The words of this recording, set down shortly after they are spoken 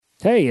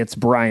Hey, it's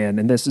Brian,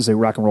 and this is a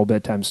Rock and Roll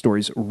Bedtime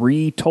Stories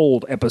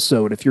Retold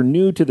episode. If you're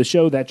new to the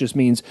show, that just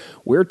means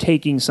we're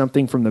taking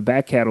something from the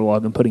back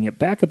catalog and putting it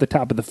back at the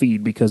top of the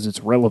feed because it's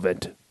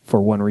relevant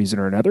for one reason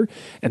or another.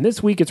 And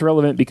this week it's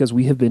relevant because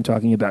we have been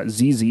talking about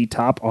ZZ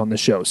Top on the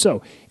show.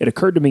 So it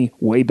occurred to me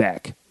way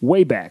back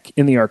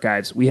in the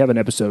archives, we have an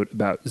episode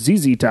about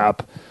ZZ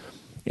Top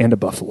and a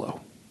buffalo.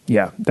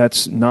 Yeah,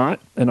 that's not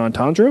an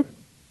entendre.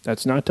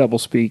 That's not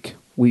doublespeak.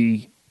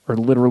 We are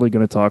literally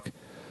going to talk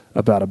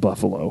about a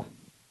buffalo,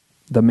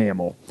 the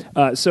mammal.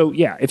 So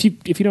yeah, if you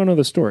don't know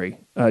the story,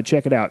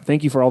 check it out.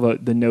 Thank you for all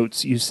the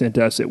notes you sent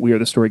us at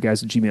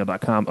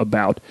wearethestoryguys@gmail.com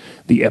about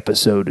the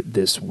episode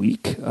this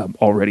week.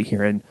 Already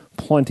hearing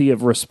plenty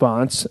of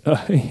response,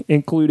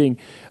 including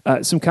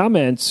some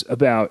comments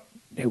about,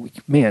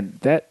 man,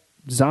 that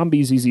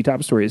zombie ZZ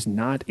Top story is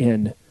not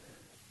in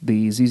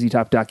the ZZ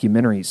Top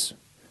documentaries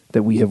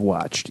that we have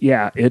watched.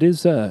 Yeah, it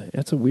is.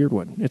 It's a weird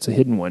one. It's a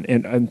hidden one.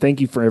 And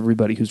thank you for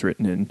everybody who's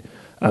written in.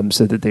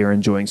 Said that they are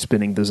enjoying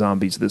spinning the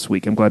zombies this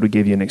week. I'm glad we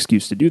gave you an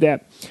excuse to do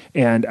that,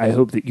 and I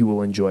hope that you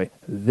will enjoy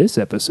this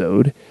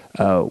episode.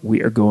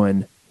 We're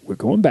going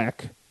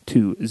back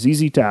to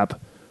ZZ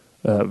Top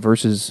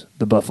versus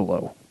the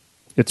Buffalo.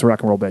 It's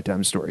Rock and Roll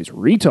Bedtime Stories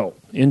Retold.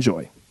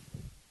 Enjoy.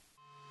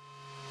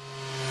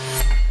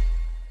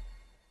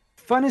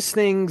 Funnest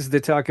things to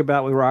talk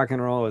about with rock and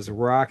roll is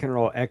rock and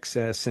roll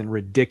excess and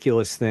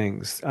ridiculous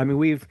things. I mean,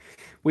 we've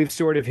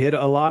sort of hit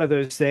a lot of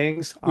those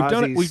things. We've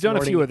done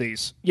a few of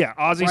these. Yeah,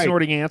 Ozzy Right.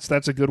 Snorting Ants,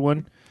 that's a good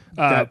one.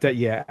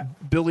 Yeah.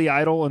 Billy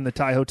Idol in the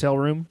Thai Hotel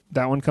Room,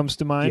 that one comes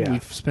to mind. Yeah.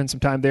 We've spent some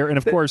time there. And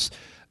of course,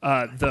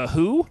 The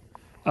Who,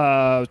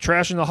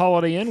 Trash in the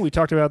Holiday Inn. We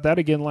talked about that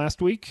again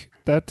last week.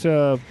 That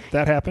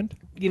happened.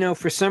 You know,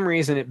 for some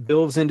reason, it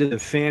builds into the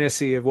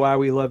fantasy of why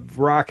we love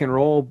rock and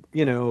roll,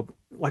 you know,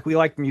 like we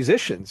like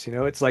musicians. You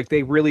know, it's like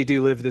they really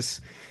do live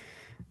this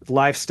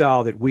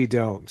lifestyle that we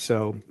don't.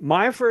 So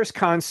my first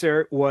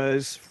concert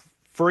was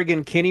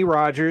friggin' Kenny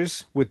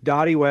Rogers with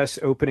Dottie West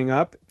opening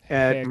up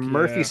at Heck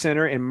Murphy yeah.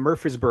 Center in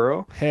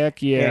Murfreesboro.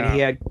 Heck yeah.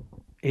 And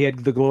he had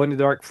the glow in the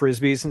dark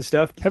frisbees and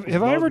stuff. Have I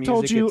Love ever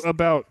told music. you It's-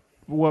 about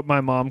what my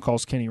mom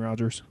calls Kenny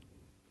Rogers?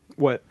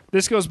 what?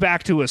 This goes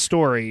back to a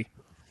story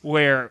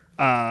where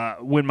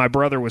when my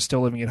brother was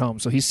still living at home.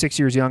 So he's 6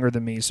 years younger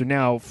than me. So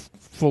now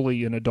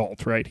fully an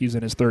adult, right? He's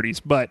in his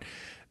 30s. But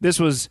this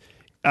was,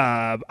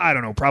 I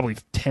don't know, probably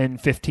 10,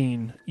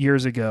 15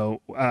 years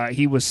ago.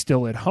 He was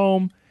still at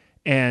home.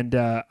 And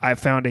I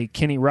found a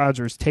Kenny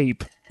Rogers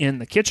tape in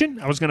the kitchen.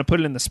 I was going to put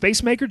it in the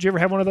Space Maker. Did you ever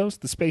have one of those?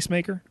 The Space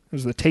Maker? It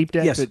was the tape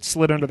deck Yes. that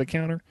slid under the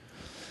counter.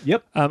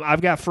 Yep.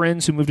 I've got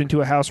friends who moved into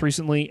a house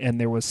recently,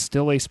 and there was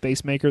still a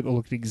Space Maker that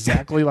looked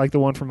exactly like the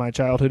one from my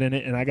childhood in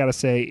it. And I got to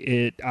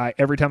say,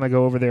 every time I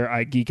go over there,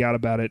 I geek out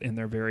about it, and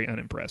they're very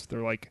unimpressed.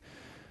 They're like,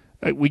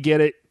 "We get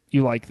it,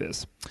 you like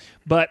this,"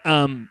 but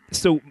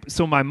so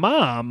my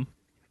mom,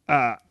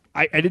 I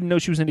didn't know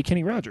she was into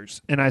Kenny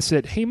Rogers, and I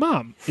said, "Hey,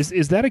 Mom,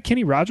 is that a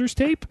Kenny Rogers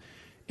tape,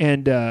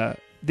 and that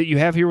you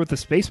have here with the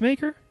Space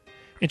Maker?"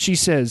 And she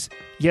says,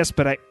 "Yes,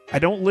 but I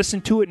don't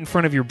listen to it in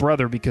front of your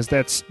brother because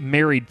that's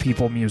married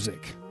people music."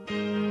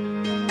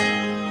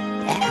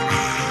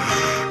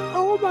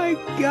 Oh my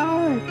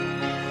God.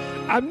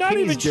 I'm not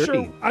Kenny's even sure.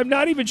 dirty. I'm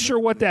not even sure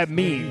what that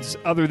means,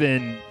 other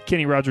than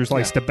Kenny Rogers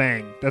likes to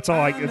bang. That's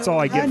all I get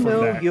I from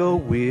know that. you're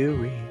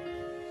weary.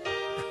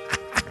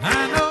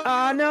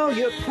 I know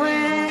your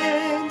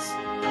plans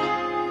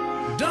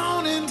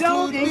don't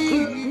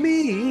include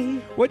me.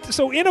 What?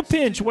 So in a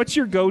pinch, what's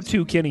your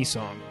go-to Kenny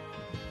song?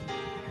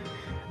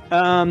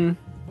 I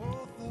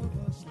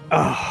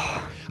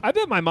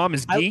bet my mom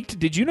is geeked.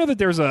 Did you know that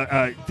there's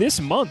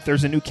this month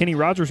there's a new Kenny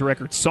Rogers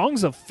record,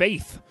 Songs of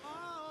Faith?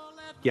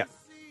 Yeah.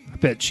 I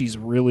bet she's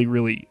really,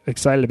 really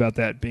excited about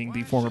that, being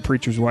the former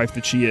preacher's wife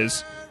that she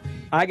is.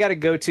 I got a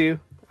go-to.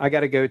 Okay,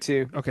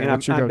 Okay, and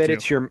what's your I bet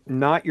go-to? it's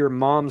not your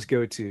mom's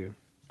go-to.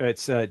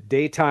 It's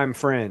Daytime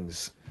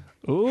Friends.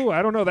 Ooh,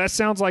 I don't know. That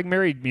sounds like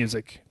married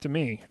music to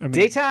me. I mean,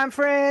 Daytime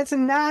friends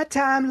and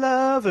nighttime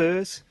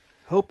lovers,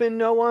 hoping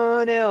no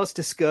one else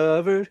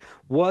discovered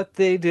what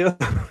they do.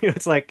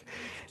 It's like,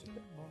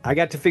 I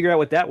got to figure out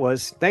what that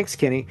was. Thanks,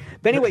 Kenny.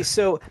 But anyway,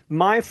 so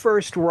my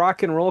first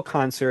rock and roll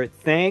concert,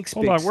 thanks,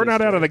 hold Big on, we're not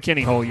Sister. out of the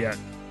Kenny hole yet.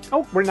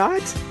 Oh, we're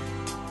not?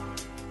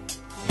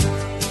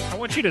 I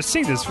want you to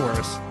sing this for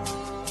us.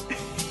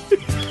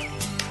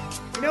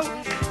 You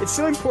know, it's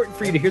so important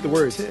for you to hear the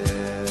words.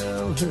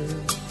 Tell her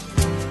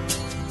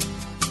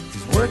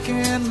he's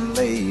working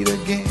late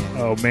again,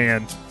 Oh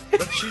man,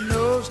 but she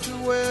knows too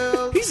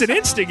well he's an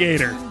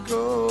instigator.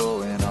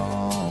 going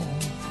on.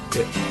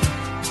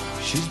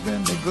 She's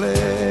been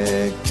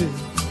neglected.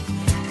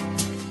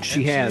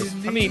 She has.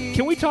 I mean,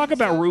 can we talk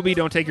about Ruby,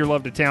 Don't Take Your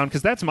Love to Town?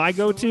 Because that's my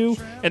go-to,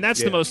 and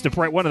that's the most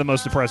one of the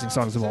most depressing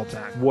songs of all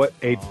time. What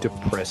a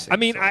depressing. I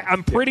mean,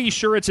 I'm pretty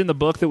sure it's in the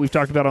book that we've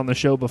talked about on the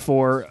show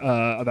before,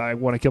 that I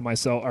Want to Kill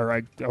Myself, or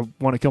I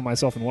Want to Kill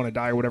Myself and Want to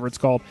Die, or whatever it's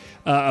called,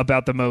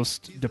 about the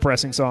most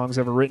depressing songs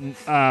ever written.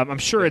 I'm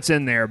sure it's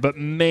in there, but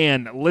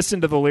man,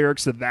 listen to the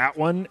lyrics of that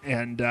one,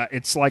 and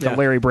it's like a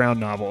Larry Brown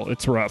novel.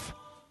 It's rough.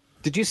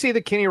 Did you see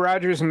the Kenny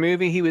Rogers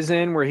movie he was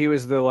in where he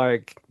was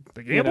the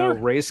gambler?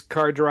 race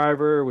car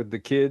driver with the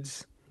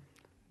kids?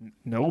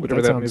 No, but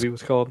Whatever that movie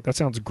was called. That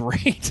sounds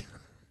great.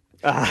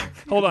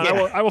 Hold on,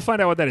 Yeah. I will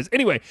find out what that is.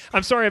 Anyway,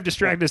 I'm sorry I've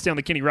distracted us down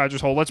the Kenny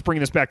Rogers hole. Let's bring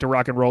this back to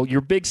rock and roll.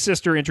 Your big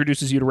sister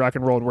introduces you to rock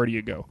and roll, and where do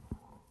you go?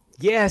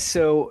 Yeah,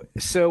 so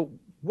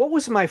what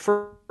was my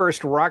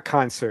first rock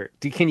concert?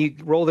 Can you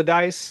roll the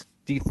dice?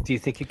 Do you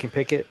think you can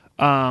pick it?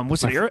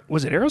 Was it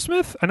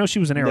Aerosmith? I know she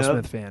was an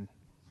Aerosmith fan.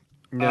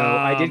 No,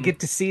 I did get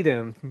to see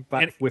them,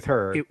 but with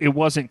her. It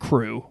wasn't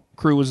Crew.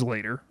 Crew was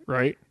later,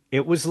 right?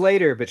 It was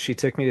later, but she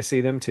took me to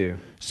see them too.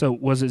 So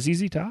was it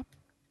ZZ Top?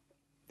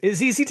 It's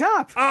ZZ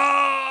Top.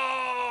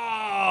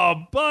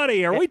 Oh,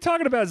 buddy, are we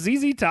talking about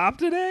ZZ Top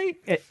today?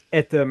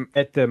 At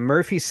the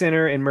Murphy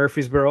Center in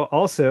Murfreesboro,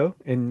 also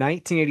in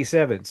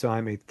 1987. So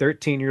I'm a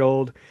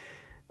 13-year-old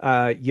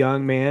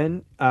young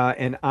man,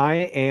 and I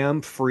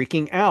am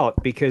freaking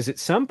out because at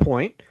some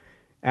point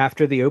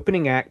after the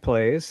opening act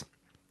plays,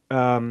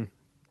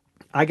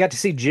 I got to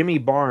see Jimmy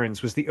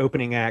Barnes was the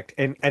opening act,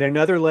 and at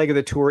another leg of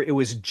the tour, it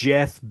was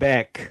Jeff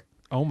Beck.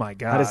 Oh my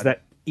God! How does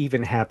that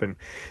even happen?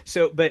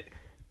 So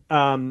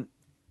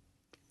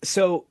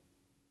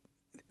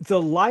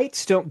the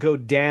lights don't go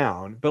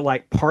down, but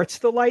like parts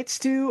of the lights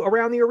do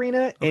around the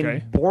arena, Okay.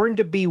 and Born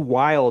to Be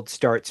Wild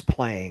starts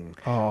playing.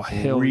 Oh,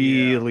 hell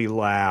really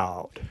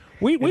loud.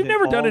 We've then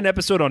never done an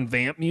episode on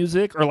vamp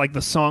music or like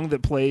the song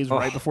that plays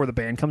right before the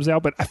band comes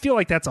out, but I feel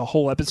like that's a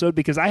whole episode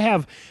because I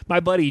have my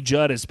buddy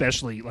Judd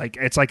especially, like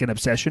it's like an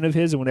obsession of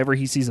his, and whenever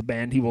he sees a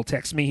band, he will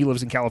text me. He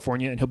lives in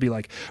California, and he'll be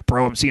like,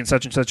 "Bro, I'm seeing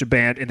such and such a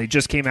band, and they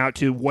just came out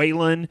to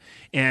Waylon,"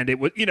 and it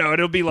would,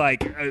 it'll be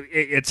like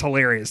it's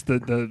hilarious.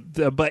 But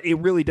it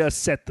really does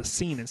set the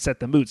scene and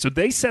set the mood. So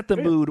they set the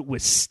mood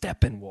with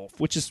Steppenwolf,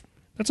 which is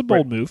that's a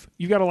bold move.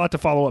 You got a lot to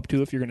follow up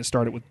to if you're going to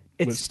start it with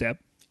Step.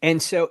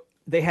 And so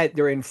they had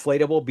their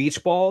inflatable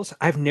beach balls.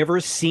 I've never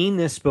seen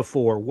this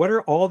before. What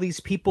are all these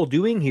people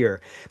doing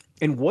here?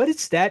 And what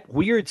is that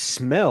weird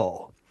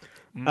smell?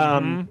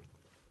 Mm-hmm.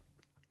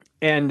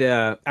 And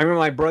I remember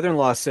my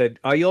brother-in-law said,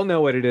 "Oh, you'll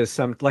know what it is."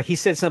 He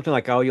said something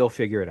like, "Oh, you'll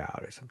figure it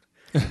out," or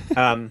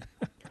something.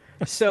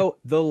 So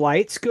the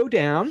lights go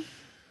down,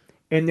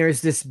 and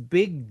there's this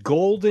big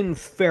golden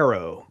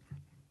pharaoh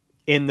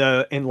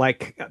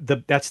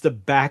that's the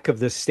back of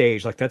the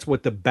stage. Like that's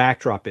what the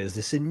backdrop is.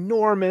 This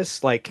enormous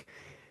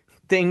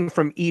thing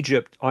from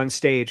Egypt on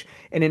stage,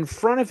 and in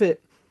front of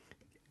it,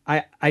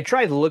 I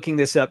tried looking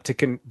this up to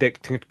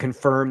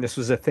confirm this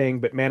was a thing,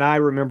 but man, I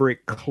remember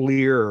it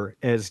clear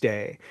as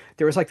day.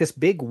 There was like this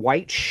big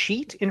white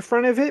sheet in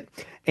front of it,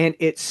 and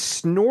it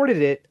snorted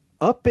it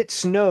up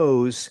its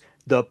nose.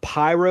 The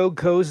pyro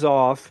goes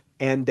off,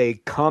 and they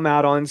come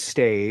out on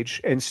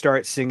stage and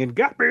start singing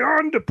 "Got Me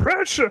Under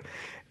Pressure,"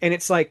 and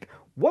it's like,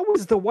 what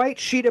was the white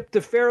sheet up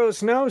the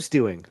Pharaoh's nose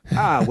doing?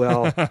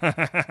 Well, I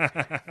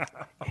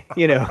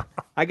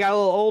got a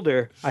little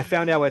older. I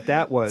found out what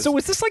that was. So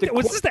was this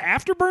the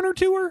Afterburner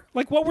tour?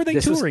 Like, what were they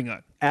touring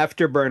on?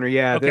 Afterburner,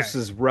 yeah. Okay. This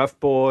is Rough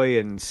Boy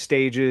and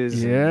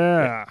Stages.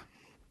 Yeah.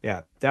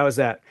 Yeah, that was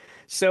that.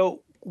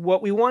 So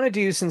what we want to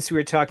do, since we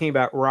were talking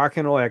about rock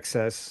and roll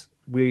excess,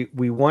 I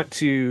want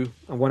to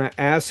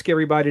ask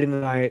everybody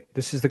tonight,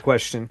 this is the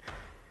question.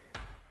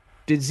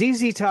 Did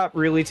ZZ Top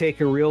really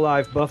take a real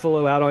live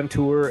buffalo out on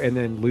tour and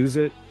then lose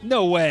it?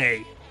 No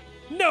way.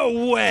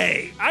 No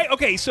way.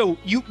 Okay, so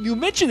you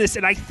mentioned this,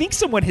 and I think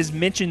someone has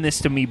mentioned this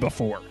to me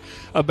before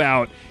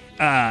about,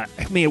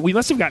 we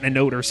must have gotten a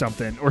note or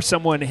something, or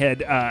someone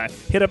had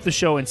hit up the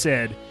show and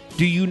said,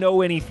 "Do you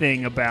know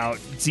anything about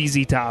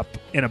ZZ Top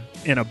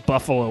in a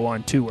buffalo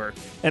on tour?"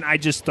 And I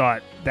just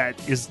thought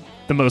that is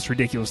the most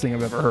ridiculous thing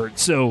I've ever heard.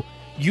 So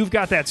you've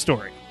got that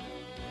story.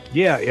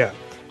 Yeah.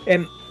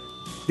 And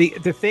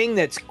the thing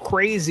that's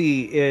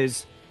crazy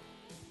is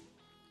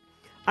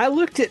I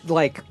looked at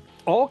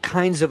all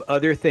kinds of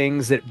other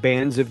things that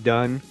bands have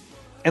done,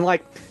 and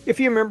if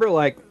you remember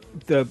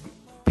the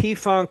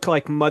P-Funk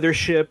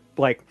Mothership,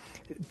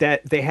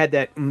 that they had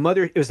that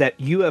it was that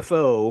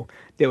UFO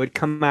that would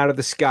come out of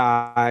the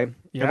sky.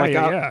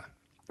 Yeah.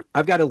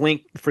 I've got a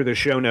link for the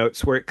show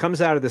notes where it comes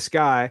out of the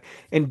sky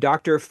and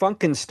Dr.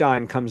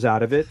 Funkenstein comes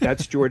out of it.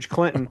 That's George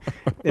Clinton.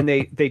 And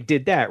they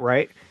did that,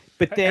 right?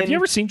 But then, have you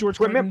ever seen George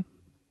Clinton?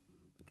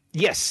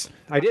 Yes,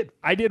 I did.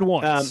 I did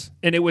once,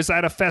 and it was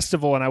at a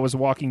festival, and I was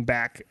walking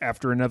back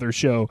after another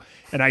show,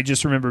 and I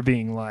just remember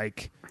being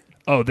like,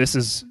 "Oh, this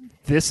is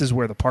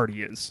where the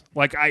party is."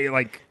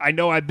 I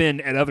know I've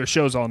been at other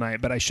shows all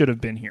night, but I should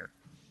have been here.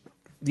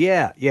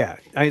 Yeah,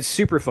 it's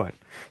super fun.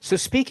 So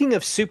speaking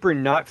of super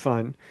not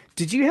fun,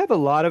 did you have a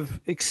lot of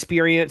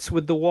experience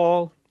with The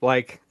Wall,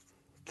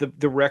 the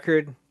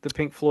record, the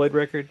Pink Floyd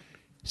record?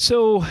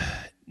 So.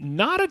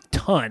 Not a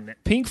ton.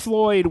 Pink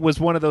Floyd was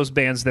one of those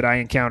bands that I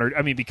encountered.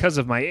 I mean, because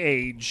of my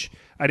age,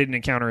 I didn't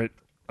encounter it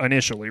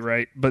initially,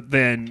 right? But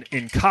then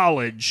in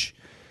college,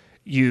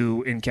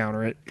 you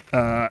encounter it.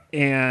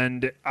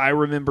 And I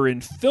remember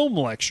in film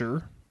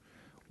lecture,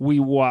 we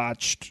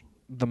watched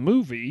the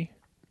movie,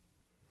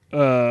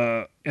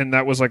 and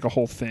that was like a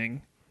whole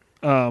thing.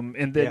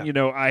 And then,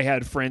 I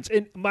had friends.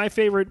 And my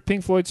favorite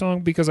Pink Floyd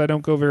song, because I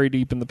don't go very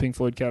deep in the Pink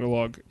Floyd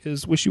catalog,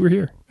 is Wish You Were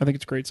Here. I think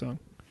it's a great song.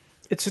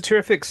 It's a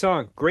terrific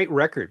song. Great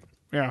record.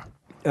 Yeah.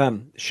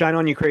 Shine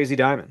On You Crazy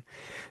Diamond.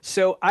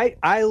 So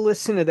I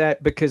listened to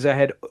that because I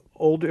had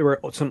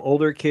some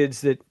older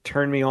kids that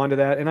turned me on to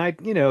that. And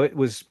it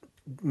was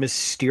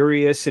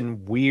mysterious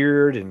and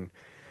weird and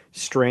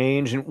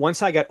strange. And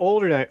once I got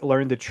older and I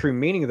learned the true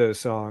meaning of those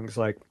songs,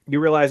 like you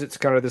realize it's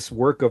kind of this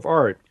work of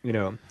art,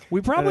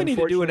 We probably need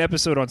to do an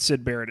episode on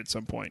Syd Barrett at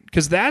some point,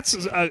 because that's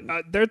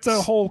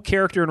a whole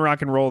character in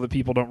rock and roll that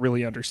people don't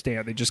really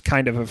understand. They just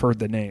kind of have heard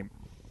the name.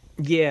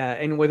 Yeah,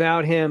 and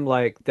without him,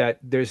 like that,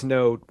 there's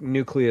no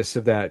nucleus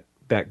of that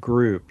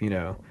group,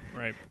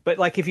 Right. But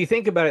like if you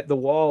think about it, The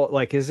Wall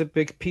like is a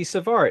big piece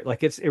of art.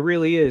 Like it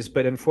really is.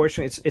 But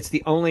unfortunately, it's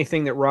the only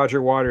thing that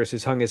Roger Waters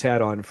has hung his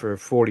hat on for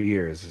 40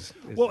 years.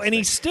 And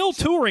he's still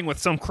touring with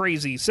some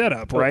crazy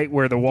setup, right?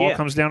 Where the wall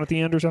comes down at the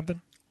end or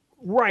something.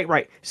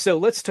 Right. So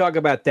let's talk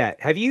about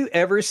that. Have you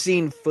ever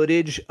seen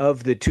footage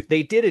of the two?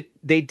 They did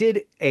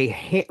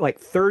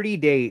 30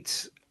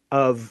 dates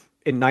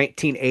in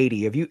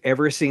 1980. Have you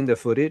ever seen the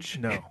footage?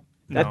 No.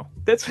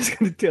 That's what I was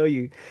going to tell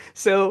you.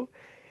 So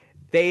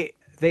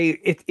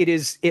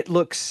it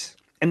looks,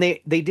 and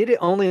they did it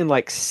only in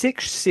like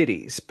 6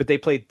 cities, but they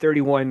played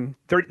 30,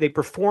 they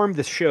performed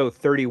the show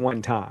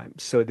 31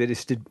 times. So they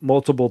just did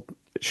multiple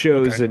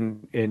shows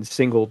in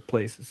single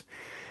places.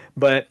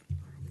 But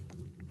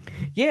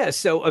yeah,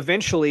 so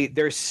eventually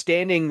they're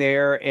standing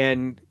there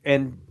and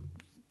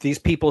these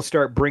people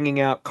start bringing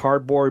out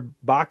cardboard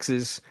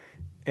boxes,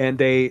 and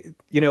they,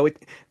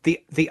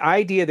 the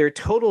idea, their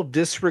total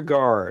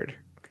disregard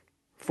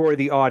for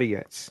the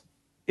audience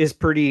is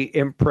pretty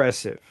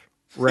impressive,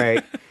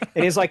 right?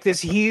 And it's like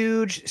this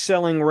huge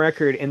selling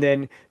record, and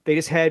then they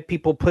just had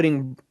people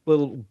putting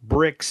little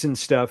bricks and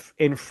stuff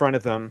in front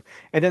of them,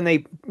 and then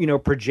they,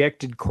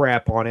 projected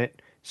crap on it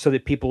so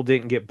that people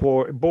didn't get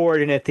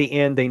bored, and at the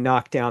end they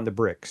knocked down the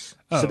bricks.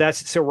 Oh.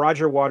 So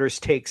Roger Waters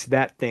takes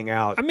that thing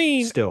out. I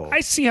mean, still, I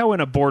see how in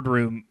a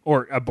boardroom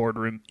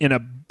in a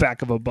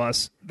back of a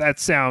bus, that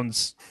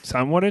sounds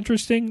somewhat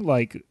interesting.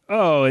 Like,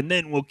 and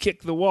then we'll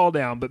kick the wall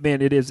down. But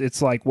man,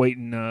 it's like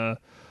waiting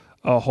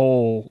a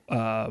whole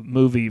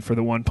movie for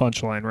the one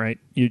punchline, right?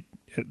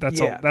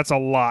 That's a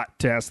lot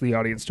to ask the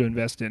audience to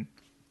invest in.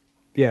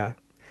 Yeah,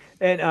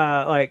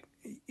 and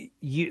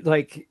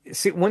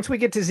see, once we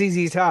get to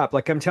ZZ Top,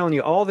 like I'm telling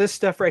you, all this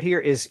stuff right here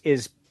is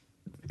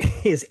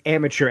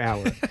amateur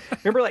hour.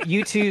 Remember, like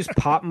U2's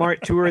Pop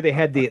Mart tour? They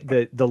had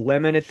the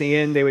lemon at the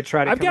end. They would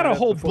try to. I've got a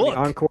whole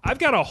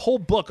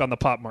book on the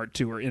Pop Mart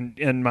tour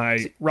in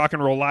my rock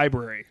and roll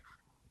library.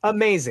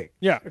 Amazing.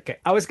 Yeah. Okay.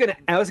 I was gonna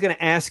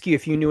ask you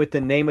if you knew what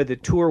the name of the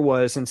tour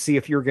was and see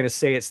if you were gonna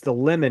say it's the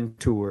Lemon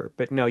Tour,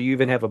 but no, you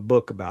even have a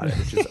book about it,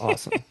 which is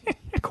awesome.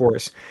 Of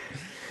course.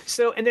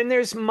 So, and then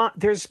there's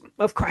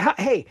of course.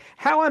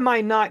 How am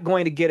I not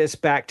going to get us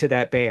back to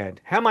that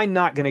band? How am I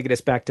not going to get us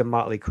back to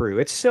Motley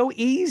Crue? It's so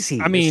easy.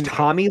 I mean, it's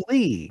Tommy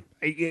Lee.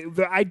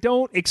 I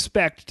don't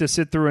expect to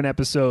sit through an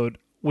episode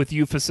with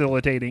you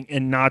facilitating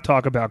and not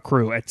talk about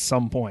Crue at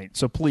some point.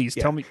 So please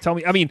tell me.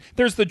 I mean,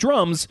 there's the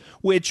drums,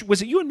 which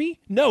was it you and me?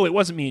 No, it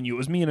wasn't me and you. It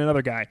was me and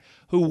another guy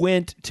who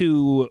went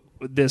to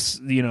this,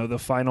 the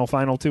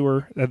final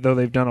tour, though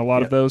they've done a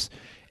lot of those.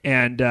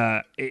 And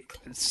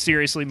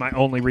seriously, my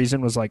only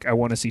reason was like, I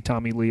want to see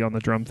Tommy Lee on the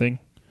drum thing.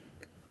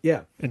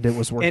 Yeah. And it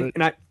was worth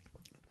it.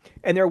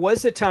 And there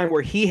was a time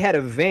where he had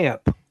a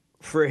vamp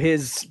for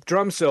his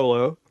drum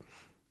solo.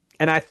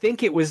 And I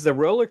think it was the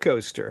roller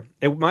coaster.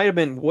 It might have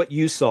been what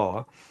you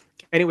saw.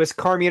 And it was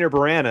Carmina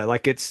Burana.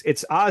 Like it's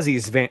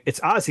Ozzy's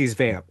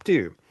vamp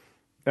too.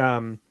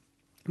 That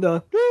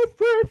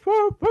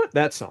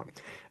song.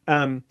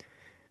 And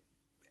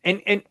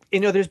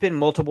there's been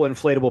multiple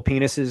inflatable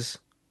penises.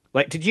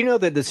 Like, did you know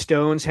that the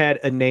Stones had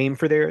a name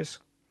for theirs?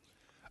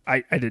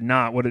 I did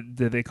not. What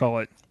did they call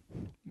it?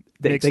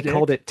 They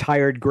called it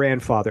Tired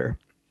Grandfather.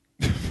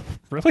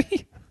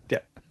 Really? Yeah.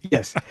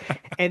 Yes.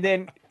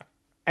 And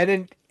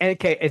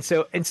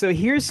so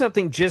here's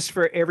something just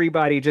for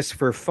everybody, just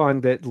for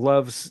fun, that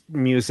loves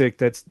music,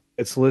 that's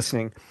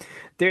listening.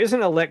 There's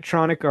an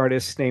electronic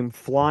artist named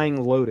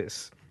Flying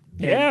Lotus.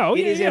 Yeah.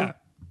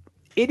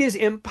 It is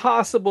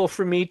impossible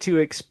for me to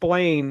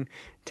explain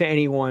to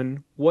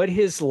anyone what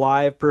his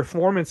live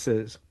performance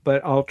is,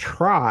 but I'll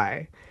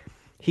try.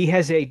 He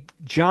has a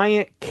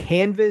giant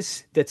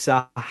canvas that's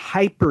a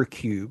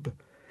hypercube,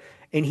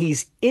 and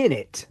he's in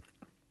it.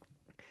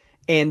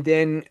 And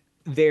then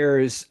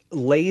there's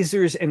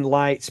lasers and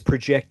lights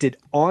projected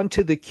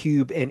onto the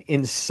cube and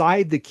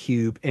inside the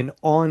cube and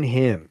on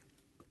him.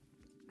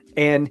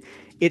 And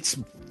it's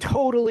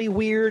totally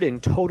weird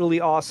and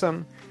totally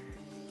awesome.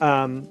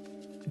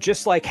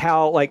 Just like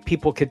how like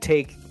people could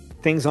take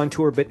things on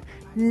tour, but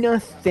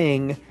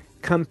nothing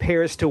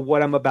compares to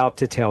what I'm about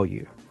to tell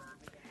you.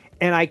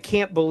 And I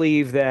can't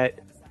believe that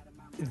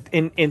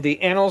in the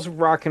annals of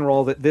rock and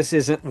roll that this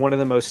isn't one of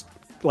the most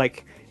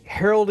like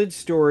heralded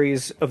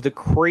stories of the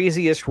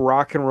craziest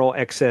rock and roll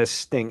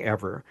excess thing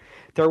ever.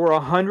 There were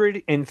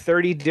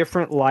 130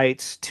 different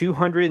lights,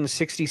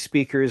 260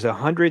 speakers,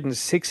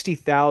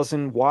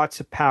 160,000 watts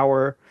of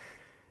power.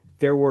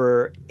 There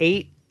were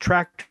 8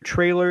 tractor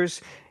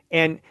trailers,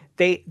 and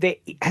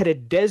they had a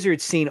desert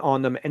scene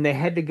on them, and they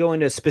had to go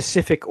into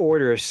specific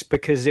orders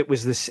because it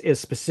was a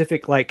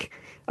specific, like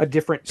a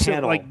different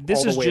panel. So like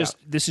this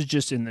is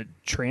just in the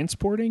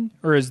transporting,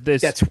 or is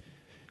this?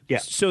 Yeah.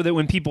 So that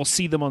when people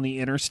see them on the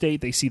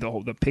interstate, they see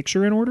the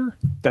picture in order.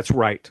 That's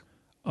right.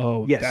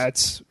 Oh, yes.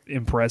 That's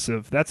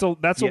impressive. That's a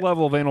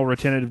level of anal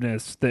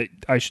retentiveness that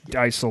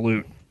I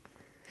salute.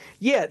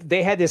 Yeah,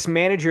 they had this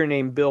manager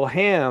named Bill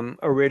Ham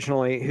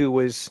originally, who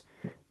was,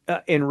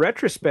 in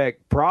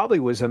retrospect,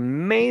 probably was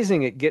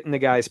amazing at getting the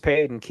guys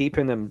paid and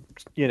keeping them,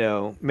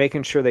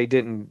 making sure they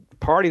didn't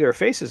party their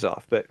faces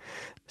off. But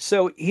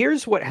so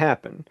here's what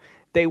happened.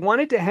 They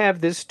wanted to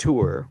have this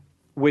tour,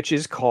 which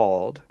is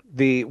called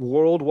the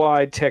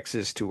Worldwide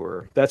Texas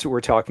Tour. That's what we're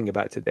talking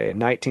about today, in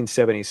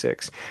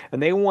 1976.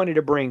 And they wanted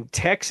to bring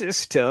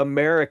Texas to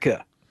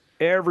America,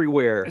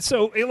 everywhere.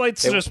 So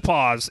let's just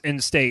pause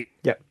and state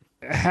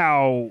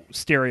how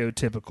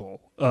stereotypical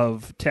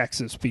of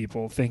Texas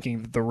people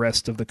thinking that the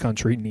rest of the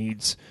country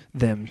needs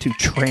them to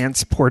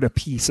transport a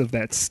piece of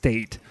that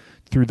state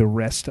through the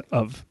rest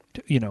of,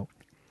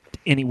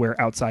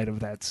 anywhere outside of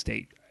that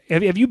state.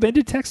 Have you been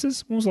to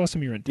Texas? When was the last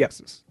time you were in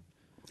Texas?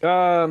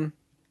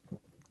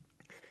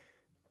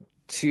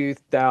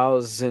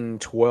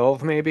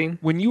 2012, maybe.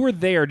 When you were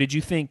there, did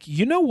you think,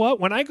 you know what?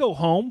 When I go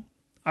home,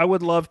 I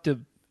would love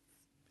to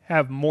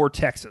have more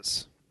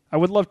Texas. I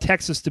would love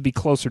Texas to be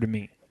closer to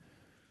me.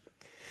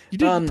 You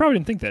probably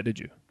didn't think that, did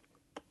you?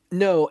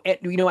 No,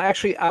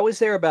 actually, I was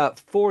there about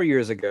 4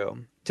 years ago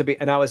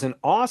and I was in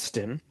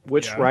Austin,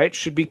 which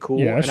should be cool.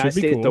 Yeah, and I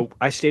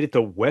stayed at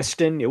the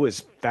Westin. It was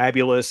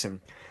fabulous, and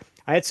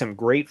I had some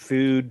great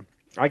food.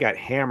 I got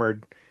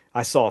hammered.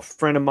 I saw a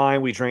friend of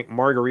mine. We drank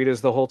margaritas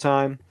the whole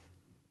time.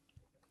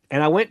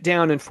 And I went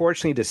down,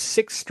 unfortunately, to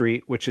 6th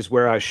Street, which is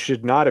where I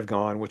should not have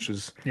gone, which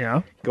was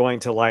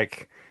going to,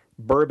 like,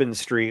 Bourbon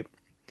Street.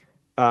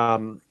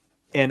 And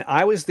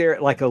I was there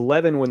at, like,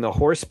 11 when the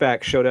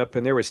horseback showed up,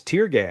 and there was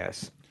tear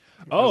gas.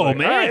 Oh,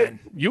 man.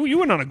 You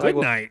went on a good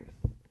night.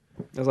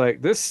 I was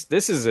like, this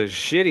is a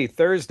shitty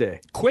Thursday.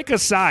 Quick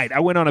aside, I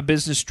went on a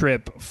business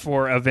trip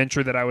for a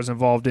venture that I was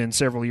involved in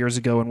several years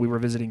ago, and we were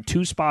visiting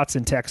 2 spots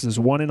in Texas,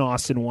 one in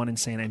Austin, one in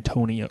San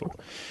Antonio.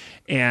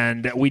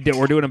 And we're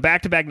doing them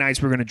back-to-back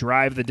nights. We're going to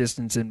drive the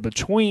distance in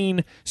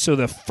between. So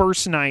the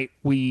first night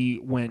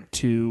we went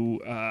to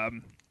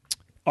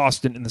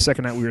Austin, and the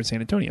second night we were in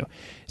San Antonio.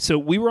 So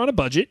we were on a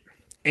budget,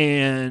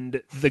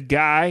 and the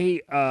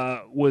guy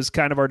was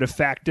kind of our de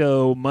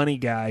facto money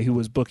guy who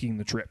was booking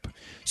the trip.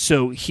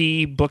 So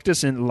he booked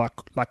us in La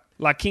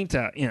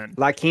Quinta Inn.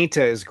 La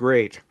Quinta is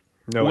great.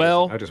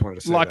 I just wanted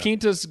to say La that.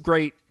 Quinta's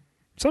great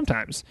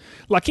sometimes.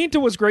 La Quinta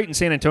was great in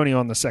San Antonio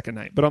on the second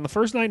night, but on the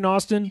first night in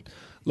Austin,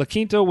 La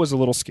Quinta was a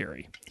little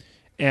scary.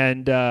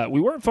 And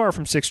we weren't far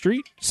from 6th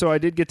Street, so I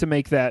did get to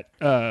make that.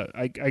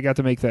 I got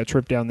to make that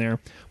trip down there.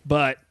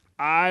 But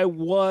I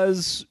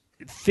was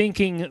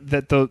thinking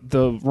that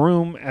the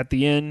room at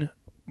the inn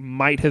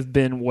might have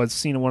was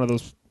seen in one of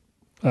those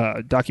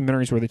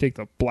documentaries where they take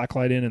the black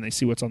light in and they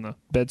see what's on the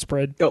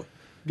bedspread. Oh,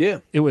 yeah.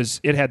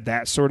 It had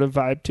that sort of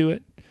vibe to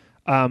it.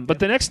 But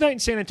the next night in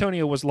San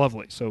Antonio was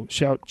lovely. So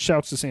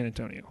shouts to San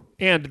Antonio.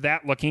 And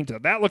that La Quinta.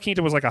 That La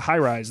Quinta was like a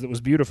high-rise that was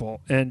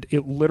beautiful. And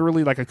it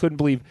literally, like, I couldn't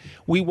believe.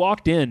 We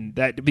walked in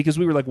because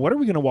we were like, what are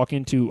we going to walk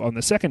into on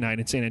the second night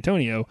in San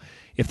Antonio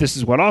if this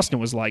is what Austin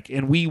was like?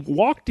 And we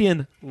walked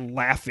in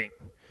laughing.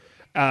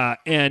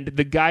 And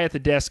the guy at the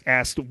desk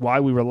asked why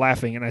we were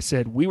laughing. And I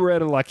said, we were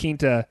at a La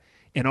Quinta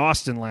in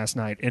Austin last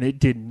night, and it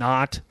did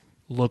not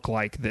look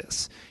like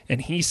this. And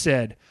he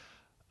said,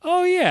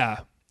 oh, yeah.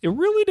 It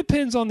really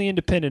depends on the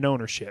independent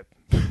ownership.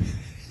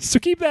 So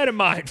keep that in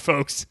mind,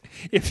 folks.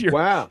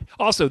 Wow.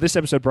 Also, this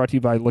episode brought to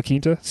you by La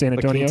Quinta, San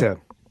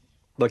Antonio.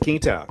 La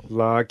Quinta.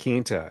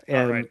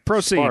 And all right,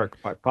 proceed.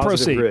 Spark by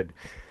Positive Grid.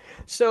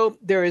 So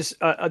there is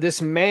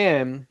this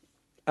man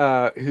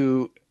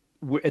who,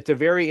 at the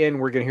very end,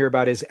 we're going to hear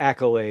about his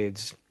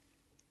accolades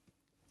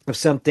of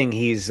something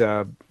he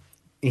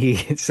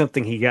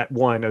got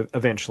won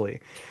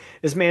eventually.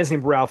 This man's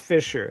named Ralph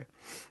Fisher.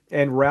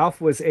 And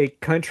Ralph was a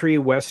country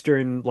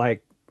western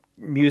like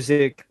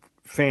music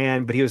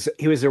fan, but he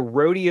was a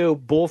rodeo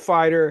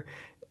bullfighter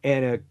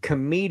and a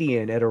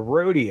comedian at a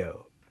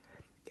rodeo.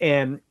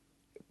 And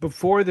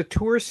before the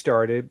tour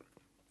started,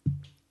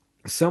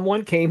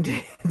 someone came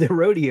to the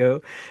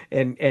rodeo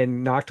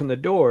and knocked on the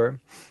door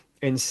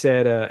and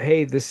said,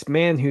 hey, this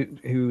man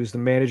who's the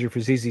manager for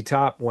ZZ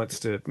Top wants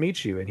to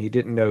meet you. And he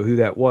didn't know who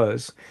that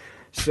was.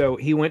 So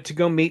he went to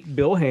go meet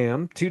Bill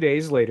Ham 2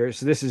 days later.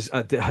 So this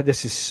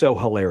is so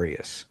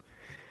hilarious.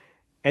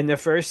 And the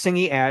first thing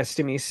he asked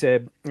him, he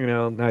said,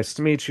 nice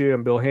to meet you.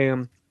 I'm Bill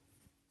Ham.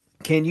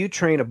 Can you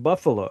train a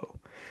buffalo?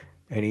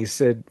 And he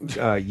said,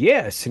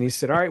 yes. And he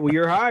said, all right, well,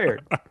 you're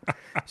hired.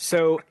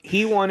 So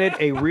he wanted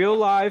a real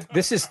live.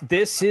 This is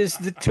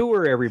the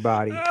tour,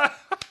 everybody.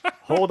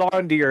 Hold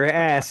on to your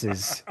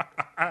asses.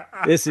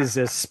 This is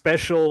a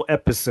special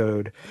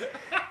episode.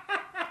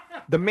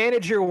 The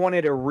manager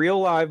wanted a real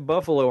live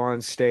buffalo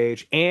on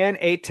stage and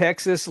a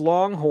Texas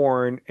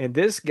Longhorn, and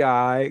this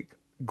guy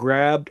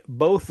grabbed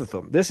both of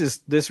them.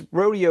 This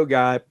rodeo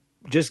guy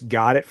just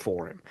got it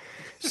for him.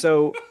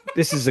 So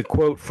this is a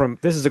quote from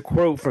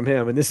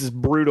him, and this is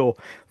brutal.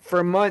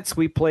 For months,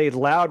 we played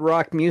loud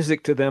rock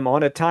music to them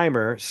on a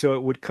timer, so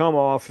it would come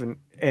off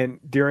and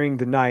during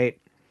the night,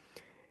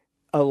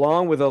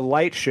 along with a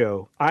light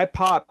show. I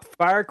popped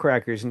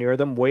firecrackers near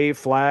them, waved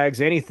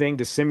flags, anything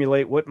to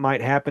simulate what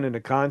might happen in a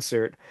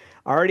concert.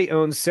 I already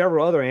own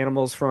several other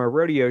animals from a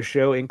rodeo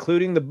show,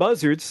 including the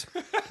buzzards.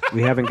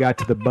 We haven't got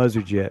to the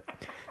buzzards yet.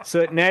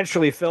 So it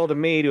naturally fell to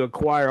me to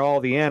acquire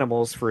all the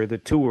animals for the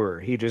tour.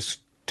 He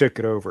just took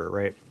it over,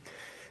 right?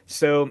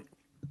 So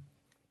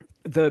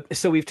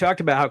we've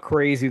talked about how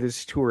crazy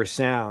this tour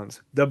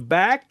sounds. The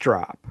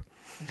backdrop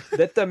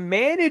that the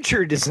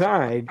manager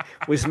designed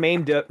was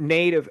made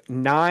of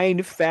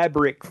 9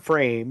 fabric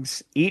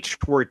frames. Each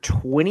were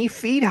 20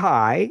 feet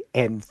high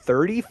and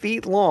 30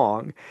 feet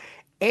long,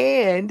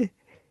 and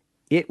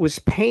it was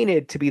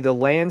painted to be the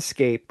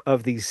landscape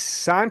of the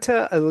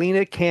Santa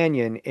Elena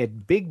Canyon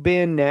at Big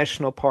Bend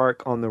National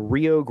Park on the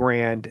Rio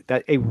Grande.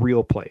 That a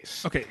real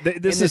place. Okay,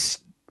 this is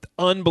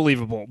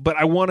unbelievable. But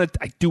I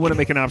do want to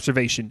make an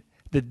observation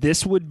that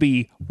this would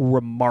be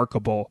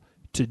remarkable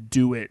to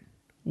do it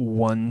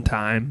one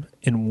time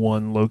in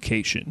one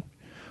location.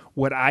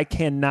 What I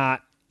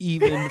cannot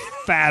even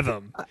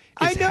fathom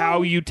is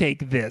how you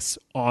take this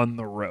on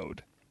the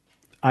road.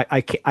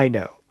 I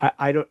know.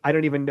 I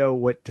don't even know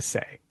what to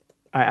say.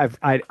 I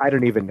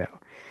don't even know.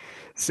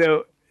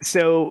 So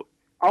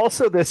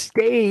also the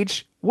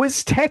stage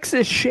was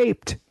Texas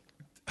shaped.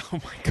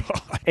 Oh my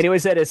God. And it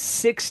was at a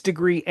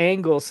 6-degree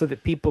angle so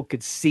that people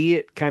could see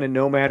it kind of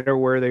no matter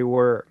where they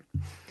were.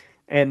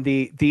 And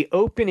the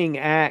opening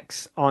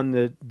acts on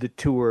the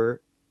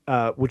tour,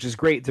 which is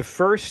great.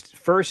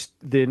 The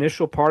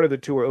initial part of the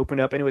tour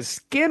opened up, and it was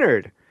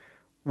Skinnerd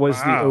was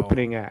the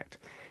opening act.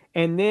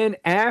 And then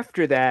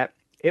after that,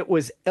 it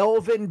was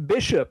Elvin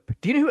Bishop.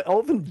 Do you know who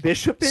Elvin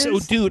Bishop is? So,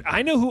 dude,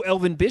 I know who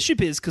Elvin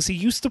Bishop is because he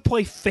used to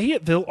play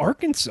Fayetteville,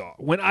 Arkansas.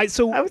 When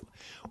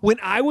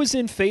I was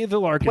in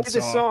Fayetteville, Arkansas, play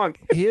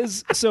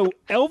the song.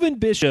 Elvin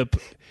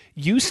Bishop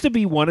used to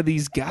be one of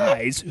these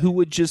guys who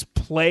would just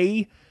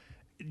play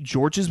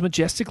George's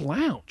Majestic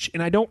Lounge.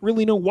 And I don't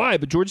really know why,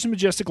 but George's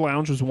Majestic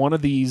Lounge was one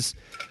of these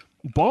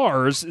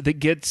bars that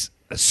gets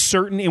a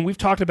certain, and we've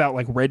talked about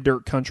like Red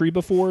Dirt Country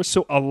before,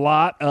 so a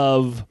lot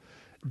of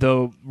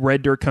the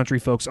Red Dirt Country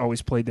folks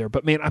always played there.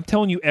 But man, I'm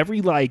telling you,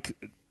 every like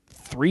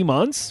 3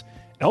 months,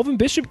 Elvin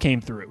Bishop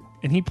came through,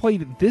 and he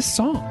played this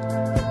song.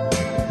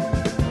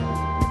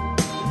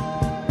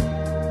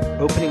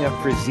 Opening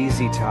up for ZZ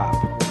Top.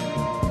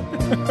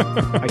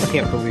 I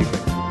can't believe it.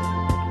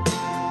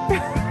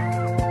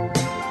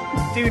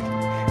 Dude,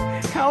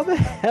 how the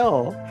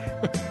hell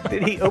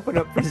did he open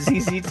up for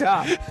ZZ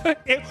Top?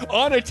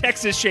 On a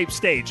Texas-shaped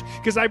stage.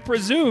 Because I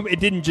presume it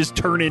didn't just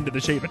turn into the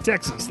shape of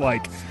Texas.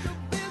 Like,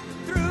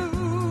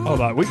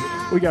 hold on, we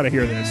got to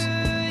hear this.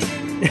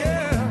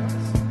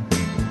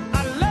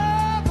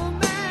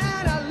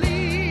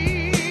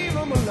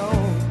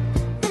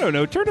 I don't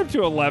know, turn up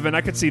to 11.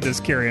 I could see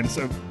this carrying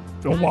a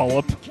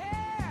wallop.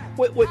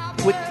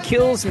 What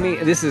kills me,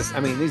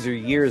 these are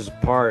years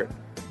apart,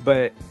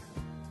 but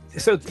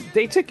so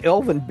they took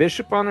Elvin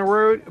Bishop on the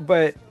road,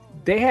 but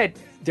there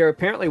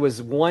apparently was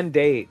one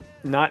date,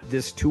 not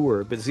this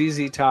tour, but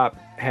ZZ Top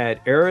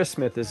had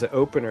Aerosmith as an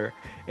opener,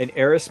 and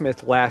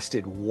Aerosmith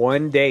lasted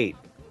one date,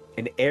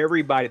 and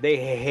everybody, they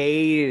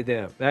hated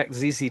them. That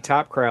ZZ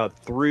Top crowd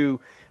threw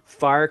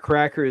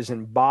firecrackers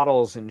and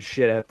bottles and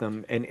shit at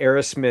them, and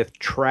Aerosmith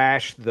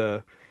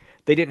trashed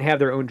they didn't have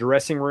their own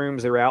dressing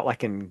rooms. They were out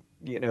like in,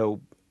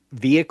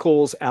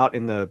 vehicles out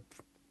in the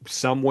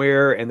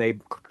somewhere, and they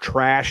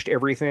trashed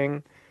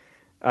everything.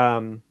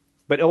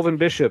 But Elvin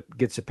Bishop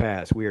gets a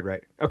pass. Weird,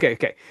 right?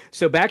 Okay.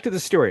 So back to the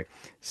story.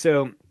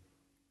 So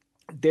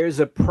there's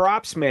a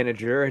props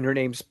manager, and her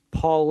name's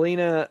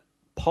Paula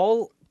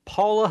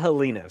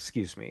Helena,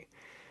 excuse me.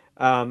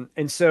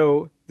 And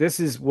so this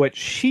is what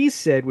she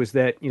said was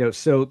that,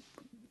 so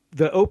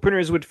the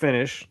openers would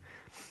finish,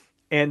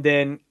 and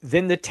then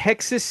the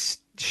Texas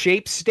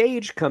shaped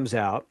stage comes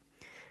out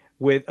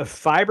with a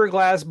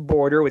fiberglass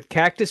border with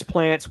cactus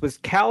plants with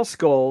cow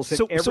skulls. And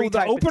so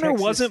the opener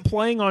wasn't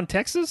playing on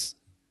Texas?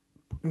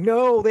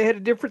 No, they had a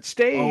different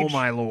stage. Oh,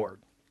 my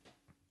Lord.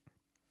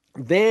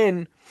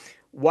 Then,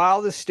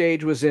 while the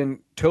stage was in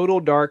total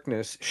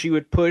darkness, she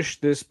would push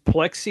this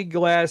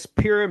plexiglass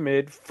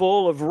pyramid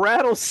full of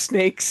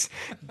rattlesnakes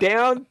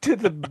down to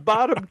the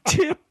bottom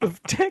tip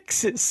of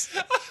Texas.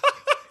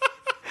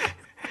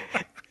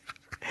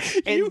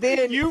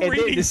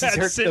 This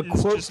is a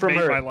quote from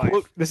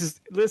her. This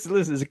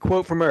is a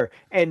quote from her.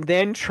 And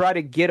then try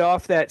to get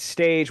off that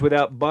stage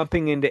without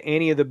bumping into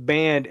any of the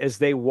band as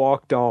they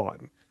walked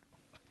on.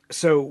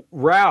 So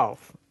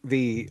Ralph,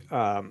 the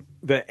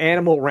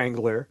animal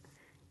wrangler,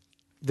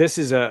 this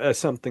is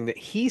something that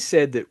he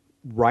said that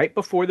right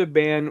before the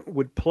band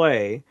would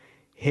play,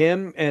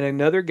 him and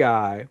another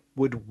guy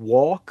would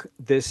walk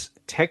this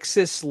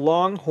Texas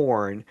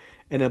Longhorn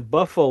and a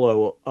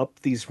buffalo up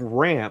these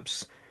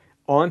ramps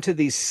onto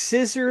these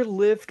scissor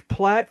lift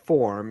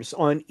platforms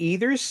on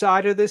either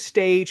side of the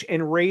stage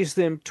and raise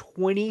them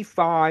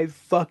 25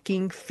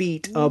 fucking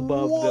feet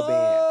above the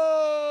band.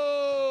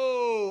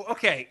 Whoa!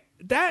 Okay,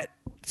 that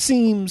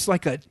seems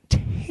like a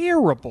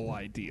terrible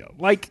idea.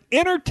 Like,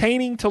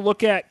 entertaining to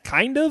look at,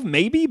 kind of,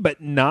 maybe,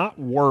 but not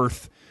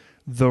worth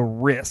the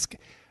risk.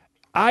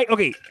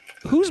 Okay,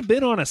 who's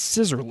been on a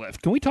scissor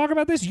lift? Can we talk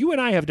about this? You and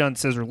I have done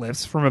scissor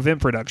lifts from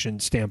event production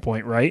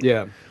standpoint, right?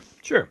 Yeah,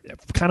 sure.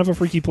 Kind of a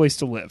freaky place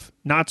to live.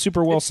 Not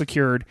super well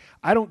secured.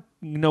 I don't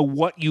know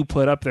what you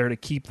put up there to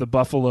keep the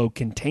buffalo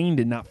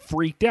contained and not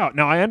freaked out.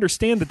 Now, I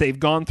understand that they've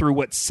gone through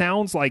what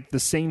sounds like the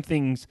same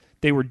things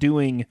they were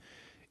doing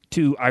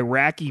to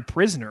Iraqi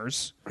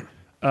prisoners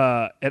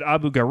at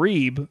Abu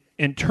Ghraib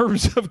in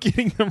terms of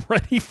getting them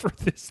ready for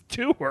this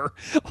tour,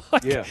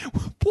 like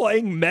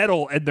playing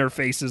metal in their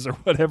faces or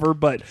whatever.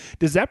 But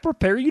does that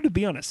prepare you to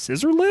be on a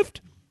scissor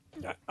lift?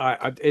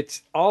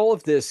 It's all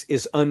of this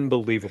is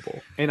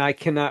unbelievable, and I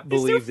cannot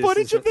believe is there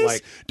footage of this.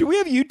 Like, do we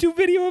have YouTube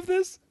video of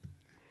this?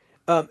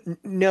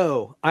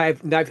 No, I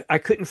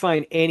couldn't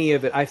find any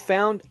of it. I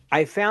found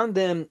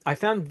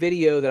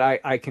video that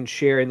I can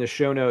share in the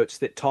show notes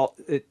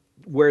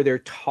where they're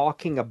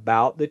talking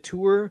about the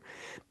tour,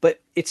 but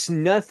it's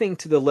nothing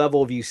to the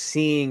level of you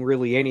seeing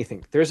really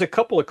anything. There's a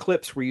couple of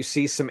clips where you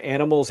see some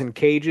animals in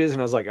cages, and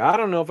I was like, I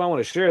don't know if I want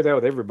to share that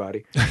with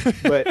everybody.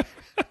 But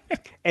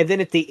and then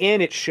at the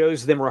end, it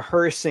shows them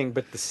rehearsing,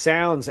 but the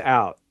sound's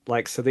out.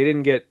 Like, so they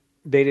didn't get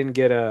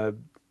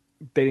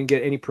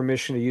any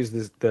permission to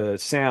use the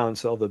sound,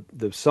 so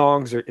the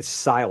songs it's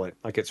silent,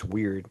 like it's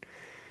weird.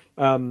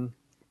 But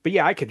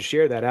yeah, I could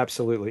share that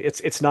absolutely.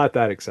 It's not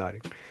that exciting.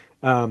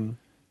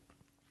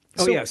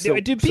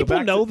 Did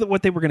people know that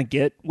what they were going to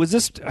get? Was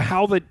this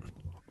how the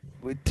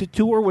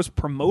tour was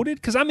promoted?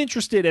 Because I'm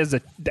interested as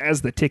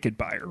the ticket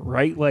buyer,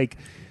 right? Like,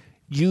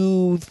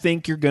 you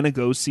think you're going to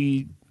go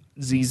see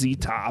ZZ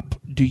Top.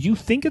 Do you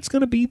think it's going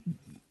to be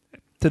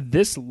to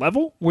this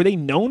level? Were they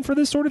known for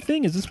this sort of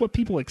thing? Is this what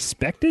people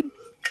expected?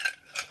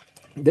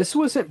 This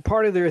wasn't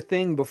part of their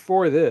thing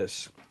before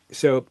this.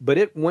 But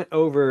it went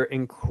over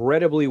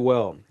incredibly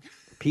well.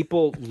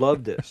 People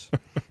loved this.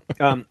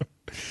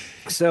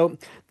 So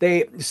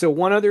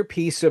one other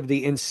piece of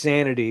the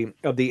insanity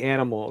of the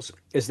animals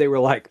is they were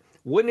like,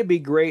 wouldn't it be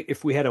great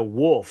if we had a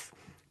wolf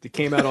that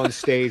came out on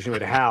stage and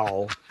would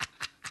howl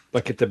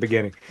like at the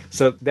beginning?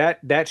 So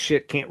that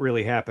shit can't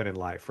really happen in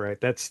life,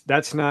 right?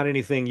 That's not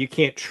anything. You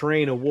can't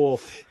train a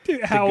wolf to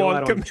go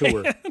out on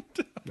tour.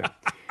 No.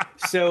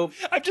 So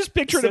I'm just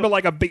picturing him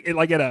like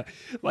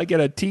in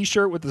a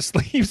t-shirt with the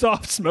sleeves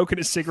off, smoking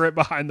a cigarette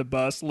behind the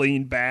bus,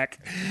 leaned back.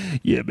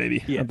 Yeah,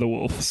 baby, I'm the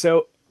wolf.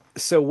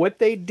 So what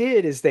they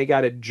did is they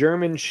got a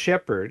German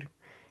Shepherd,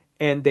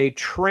 and they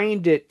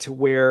trained it to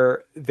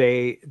where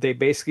they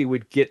basically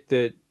would get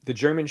the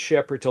German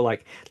Shepherd to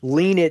like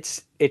lean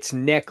its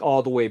neck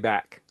all the way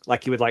back.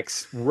 Like, he would like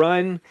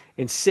run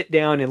and sit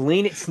down and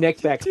lean its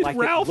neck back. Did like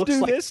Ralph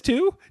do this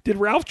too? Did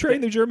Ralph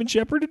train the German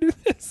Shepherd to do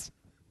this?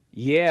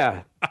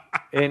 Yeah.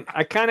 And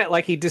I kind of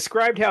like, he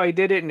described how he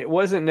did it, and it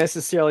wasn't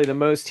necessarily the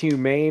most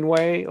humane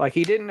way. Like,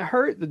 he didn't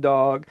hurt the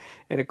dog.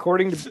 And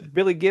according to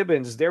Billy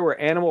Gibbons, there were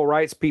animal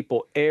rights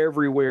people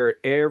everywhere at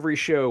every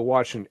show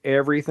watching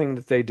everything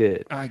that they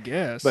did. I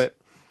guess. But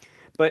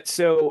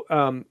so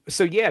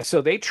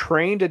they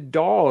trained a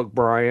dog,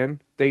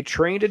 Brian. They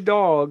trained a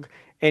dog,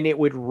 and it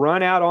would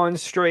run out on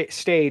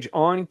stage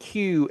on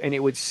cue, and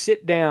it would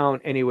sit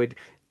down, and it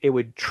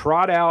would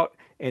trot out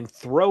and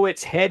throw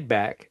its head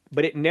back,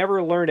 but it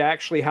never learned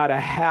actually how to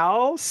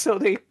howl, so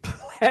they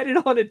had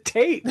it on a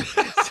tape.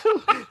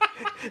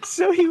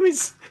 So he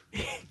was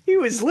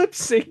lip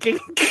syncing.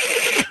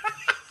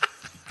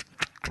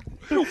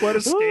 What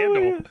a scandal! Oh,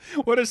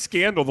 yeah. What a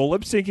scandal! The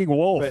lip syncing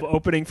wolf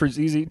opening for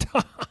ZZ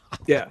Top.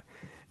 Yeah,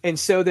 and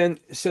so then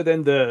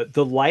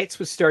the lights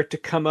would start to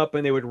come up,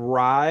 and they would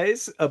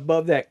rise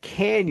above that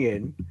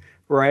canyon,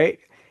 right?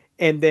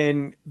 And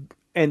then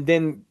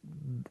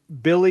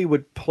Billy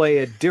would play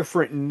a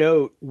different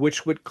note,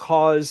 which would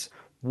cause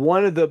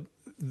one of the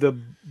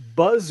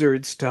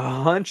buzzards to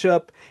hunch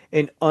up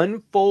and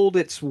unfold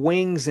its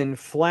wings and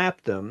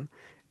flap them.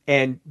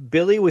 And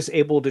Billy was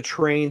able to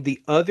train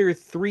the other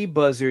 3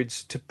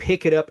 buzzards to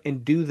pick it up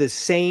and do the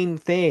same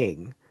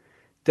thing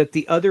that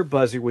the other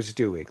buzzard was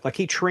doing. Like,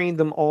 he trained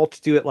them all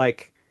to do it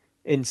like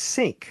in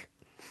sync.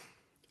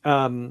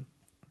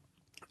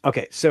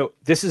 Okay, so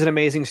this is an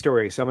amazing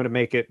story, so I'm going to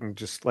make it and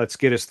just let's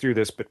get us through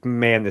this. But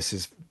man, this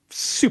is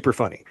super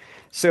funny.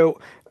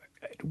 So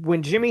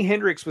when Jimi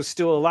Hendrix was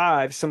still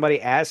alive,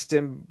 somebody asked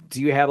him,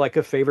 do you have like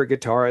a favorite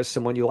guitarist,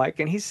 someone you like?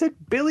 And he said,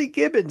 Billy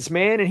Gibbons,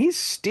 man, and he's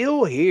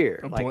still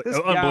here. Like, this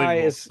guy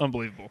is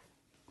unbelievable.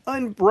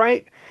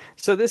 Right?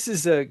 So this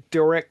is a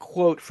direct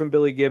quote from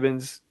Billy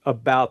Gibbons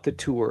about the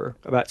tour,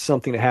 about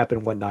something that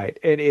happened one night.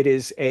 And it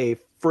is a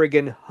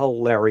friggin'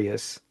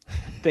 hilarious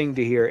thing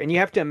to hear. And you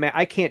have to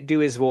I can't do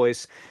his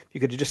voice.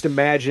 You could just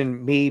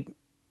imagine me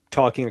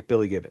talking like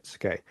Billy Gibbons.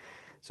 Okay.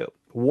 So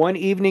one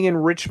evening in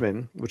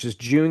Richmond, which is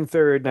June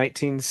 3rd,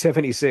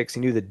 1976, he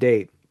knew the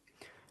date.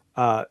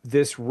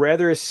 This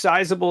rather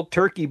sizable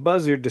turkey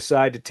buzzard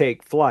decided to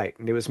take flight,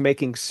 and it was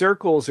making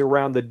circles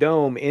around the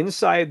dome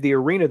inside the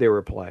arena they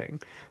were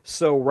playing.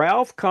 So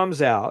Ralph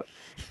comes out.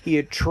 He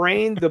had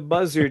trained the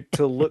buzzard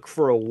to look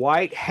for a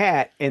white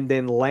hat and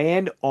then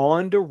land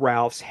onto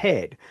Ralph's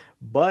head.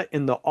 But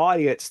in the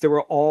audience, there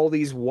were all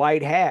these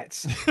white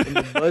hats, and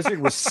the buzzard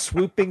was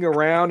swooping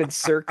around and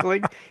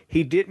circling.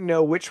 He didn't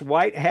know which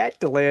white hat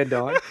to land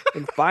on,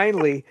 and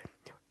finally,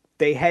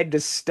 they had to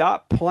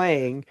stop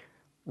playing.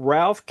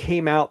 Ralph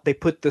came out. They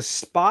put the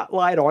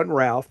spotlight on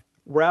Ralph.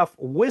 Ralph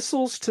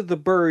whistles to the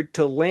bird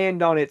to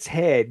land on its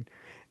head.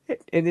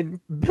 And then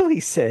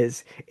Billy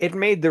says, it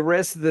made the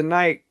rest of the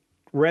night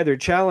rather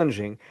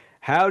challenging.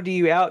 How do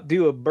you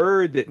outdo a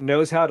bird that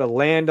knows how to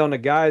land on a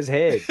guy's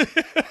head?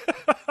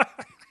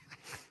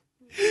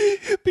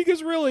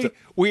 Because really,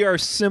 we are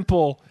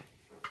simple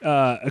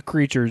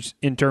creatures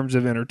in terms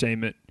of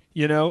entertainment.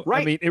 You know,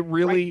 right. I mean, it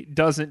really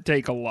doesn't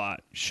take a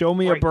lot. Show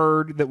me a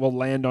bird that will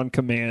land on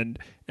command,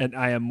 and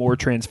I am more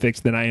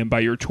transfixed than I am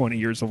by your 20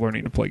 years of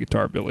learning to play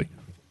guitar, Billy.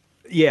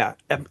 Yeah,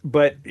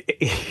 but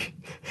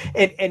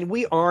and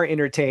we are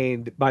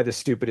entertained by the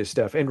stupidest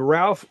stuff. And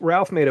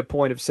Ralph made a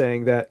point of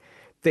saying that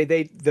they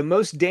the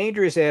most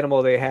dangerous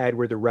animal they had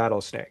were the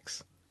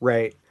rattlesnakes,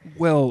 right?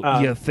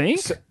 Well, you think?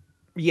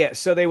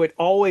 So they would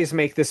always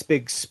make this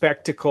big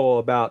spectacle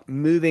about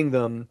moving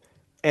them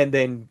and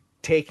then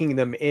taking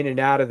them in and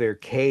out of their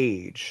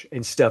cage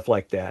and stuff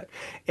like that.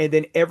 And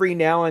then every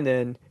now and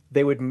then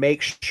they would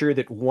make sure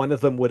that one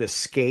of them would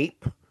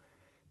escape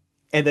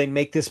and then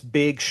make this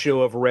big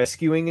show of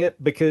rescuing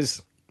it,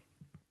 because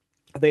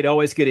they'd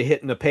always get a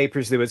hit in the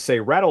papers that would say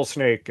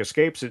rattlesnake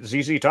escapes at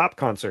ZZ Top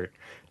concert.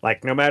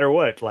 Like, no matter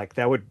what, like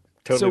that would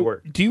totally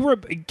work.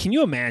 Can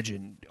you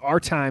imagine our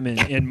time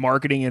in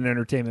marketing and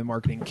entertainment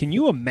marketing? Can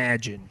you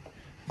imagine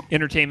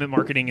entertainment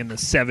marketing in the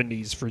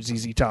 70s for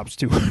ZZ Top's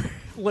tour?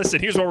 Listen,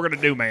 here's what we're going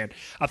to do, man.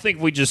 I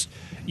think we just,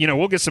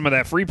 we'll get some of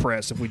that free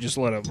press if we just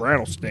let a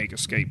rattlesnake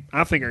escape.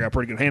 I think I got a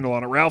pretty good handle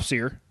on it. Ralph's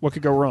here. What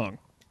could go wrong?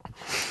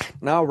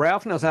 No,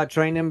 Ralph knows how to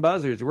train them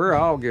buzzards. We're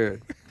all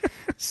good.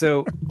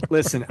 So,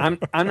 listen, I'm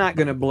not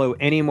going to blow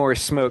any more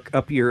smoke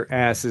up your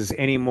asses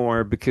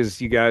anymore,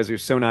 because you guys are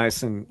so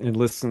nice and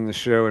listen to the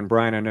show. And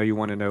Brian, I know you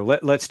want to know.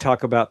 Let's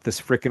talk about this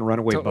freaking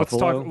runaway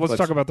buffalo. Let's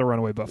talk about the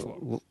runaway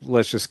buffalo.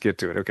 Let's just get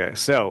to it. Okay,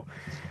 so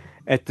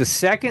at the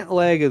second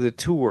leg of the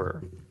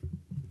tour,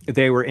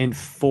 they were in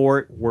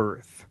Fort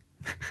Worth.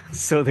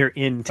 So they're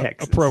in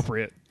Texas.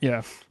 Appropriate,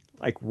 yeah.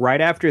 Like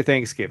right after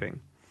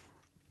Thanksgiving.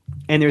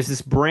 And there's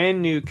this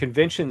brand new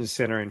convention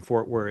center in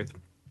Fort Worth.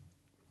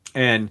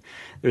 And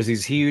there's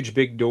these huge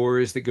big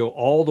doors that go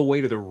all the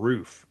way to the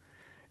roof.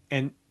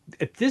 And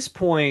at this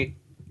point,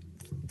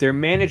 their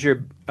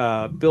manager,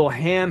 Bill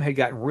Ham, had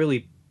gotten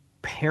really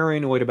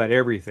paranoid about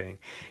everything.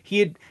 He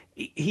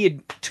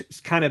had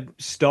kind of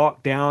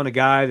stalked down a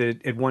guy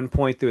that at one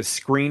point that was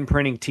screen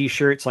printing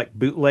T-shirts, like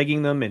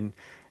bootlegging them,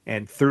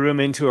 and threw them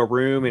into a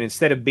room. And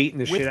instead of beating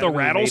the shit out of them,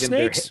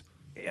 rattlesnakes,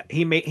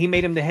 he made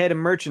him the head of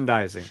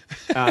merchandising.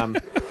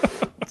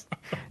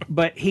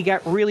 But he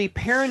got really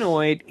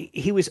paranoid.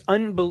 He was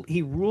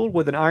he ruled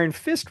with an iron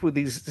fist with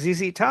these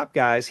ZZ Top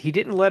guys. He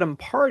didn't let them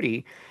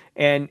party,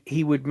 and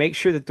he would make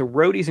sure that the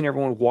roadies and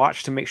everyone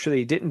watched to make sure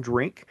they didn't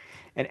drink.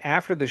 And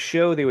after the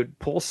show, they would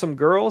pull some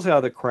girls out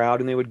of the crowd,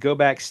 and they would go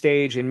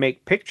backstage and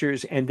make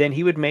pictures, and then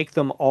he would make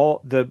them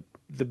all the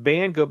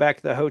band go back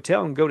to the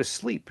hotel and go to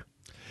sleep.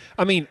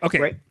 I mean, okay.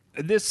 Right?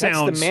 That's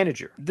the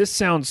manager. This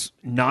sounds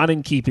not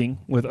in keeping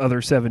with other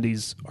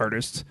 70s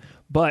artists,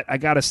 but I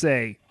got to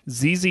say,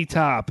 ZZ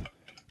Top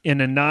in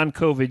a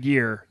non-COVID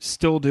year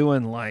still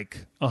doing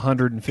like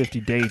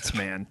 150 dates,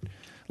 man.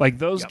 Like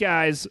those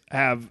guys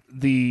have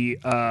the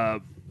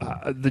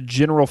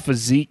general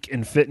physique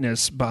and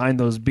fitness behind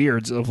those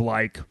beards of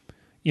like,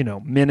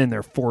 men in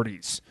their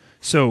 40s.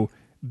 So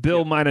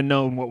Bill might have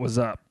known what was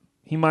up.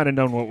 He might have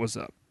known what was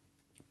up.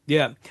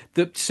 Yeah.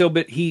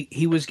 But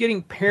he was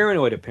getting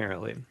paranoid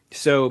apparently.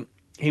 So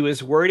he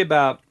was worried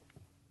about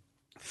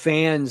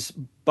fans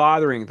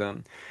bothering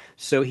them.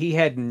 So he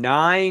had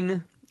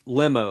 9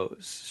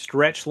 limos,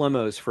 stretch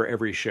limos for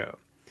every show.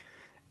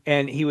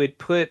 And he would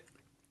put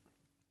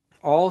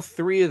all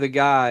 3 of the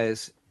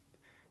guys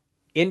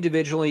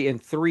individually in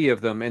 3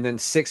 of them, and then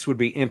 6 would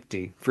be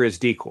empty for his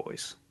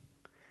decoys,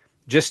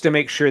 just to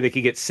make sure they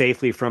could get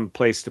safely from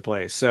place to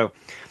place.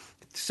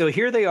 So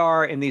here they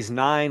are in these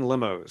 9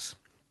 limos.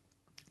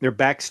 They're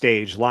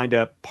backstage, lined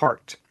up,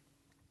 parked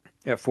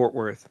at Fort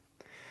Worth.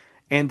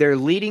 And they're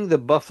leading the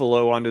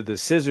buffalo onto the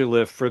scissor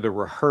lift for the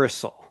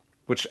rehearsal,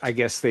 which I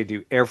guess they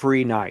do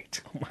every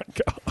night. Oh, my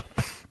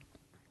God.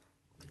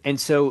 And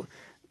so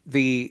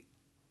the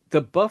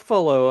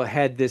buffalo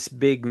had this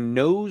big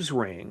nose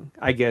ring,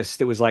 I guess,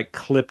 that was like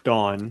clipped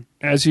on.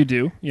 As you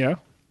do, yeah.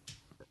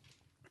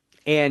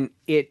 And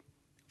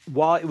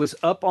while it was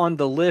up on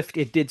the lift,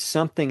 it did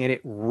something, and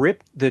it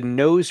ripped the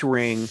nose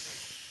ring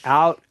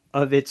out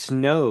of its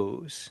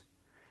nose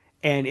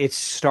and it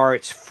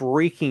starts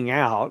freaking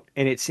out,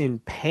 and it's in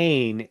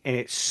pain, and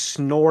it's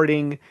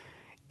snorting,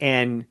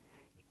 and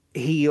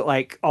he,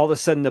 like, all of a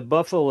sudden the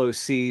buffalo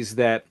sees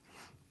that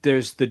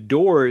there's the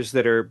doors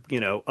that are,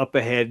 up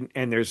ahead,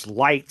 and there's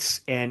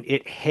lights, and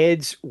it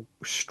heads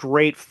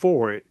straight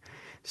for it.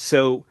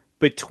 So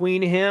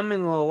between him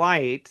and the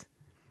light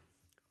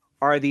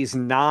are these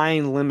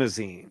 9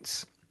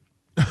 limousines.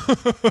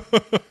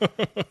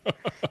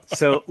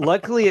 So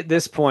luckily at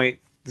this point,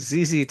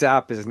 ZZ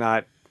Top is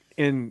not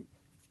in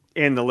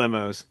the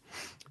limos,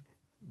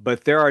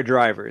 but there are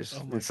drivers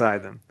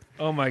inside them.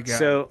 Oh my God.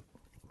 So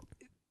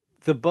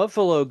the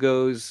buffalo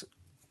goes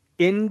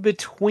in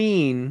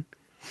between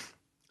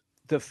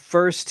the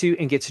first two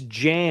and gets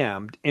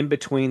jammed in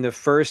between the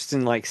first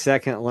and like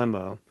second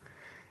limo,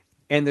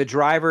 and the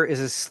driver is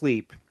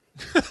asleep.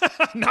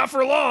 Not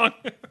for long.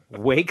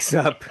 Wakes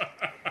up,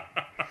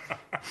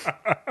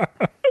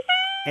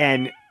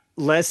 and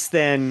less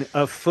than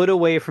a foot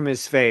away from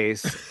his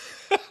face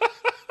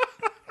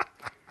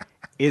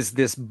is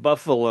this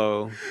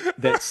buffalo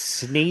that's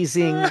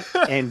sneezing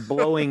and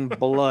blowing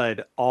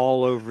blood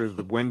all over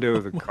the window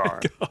of the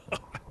car.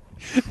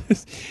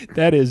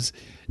 That is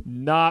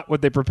not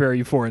what they prepare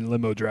you for in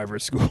limo driver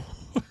school.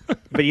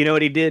 But you know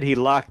what he did? He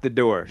locked the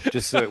door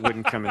just so it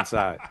wouldn't come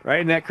inside. Right?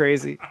 Isn't that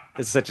crazy?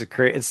 It's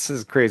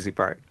a crazy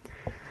part.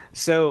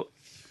 So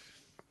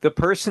the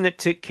person that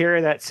took care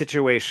of that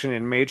situation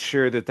and made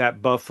sure that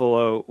that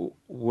buffalo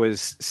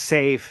was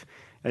safe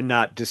and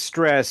not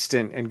distressed,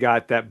 and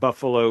got that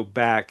buffalo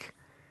back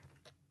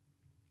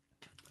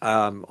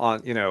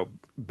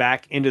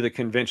back into the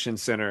convention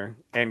center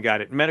and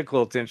got it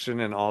medical attention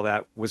and all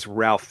that, was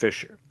Ralph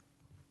Fisher.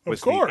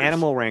 Was the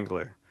animal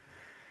wrangler,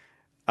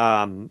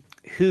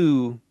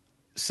 who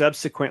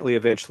subsequently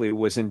eventually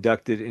was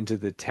inducted into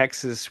the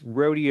Texas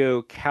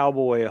Rodeo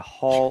Cowboy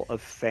Hall of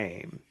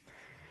Fame.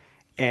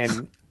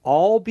 And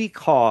all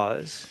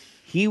because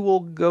he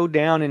will go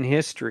down in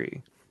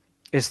history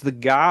as the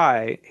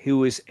guy who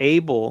was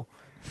able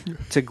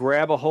to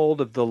grab a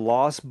hold of the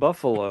lost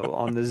buffalo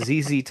on the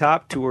ZZ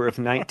Top tour of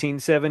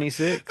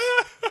 1976.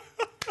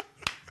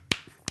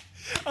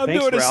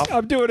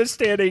 I'm doing a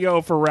standing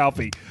O for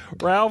Ralphie.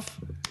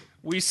 Ralph,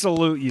 we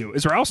salute you.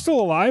 Is Ralph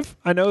still alive?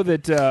 I know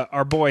that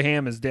our boy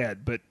Ham is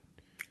dead, but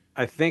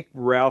I think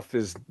Ralph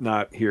is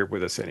not here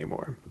with us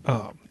anymore.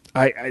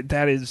 I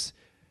that is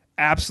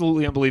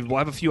absolutely unbelievable. I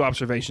have a few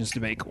observations to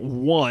make.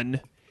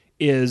 One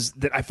is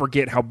that I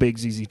forget how big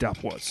ZZ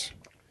Top was,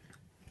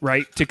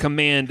 right? To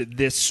command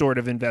this sort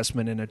of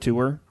investment in a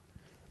tour.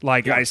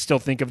 Like, I still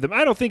think of them.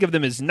 I don't think of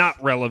them as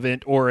not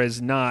relevant or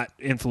as not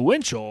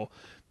influential,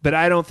 but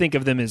I don't think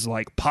of them as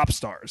like pop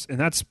stars. And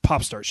that's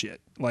pop star shit.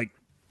 Like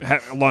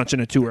launching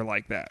a tour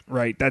like that,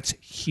 right? That's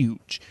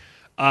huge.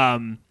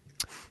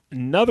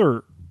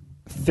 Another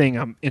thing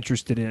I'm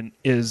interested in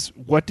is,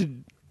 what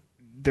did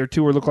their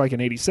tour look like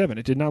in '87?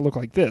 It did not look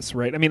like this,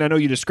 right? I mean, I know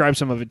you described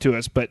some of it to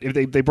us, but if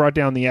they brought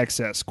down the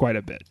excess quite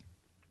a bit.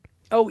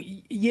 Oh,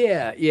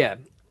 yeah.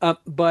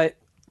 But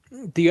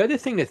the other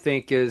thing to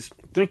think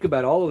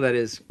about all of that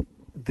is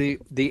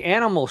the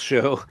Animal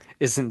Show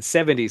is in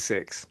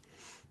 76.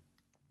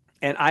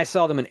 And I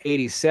saw them in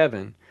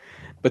 87,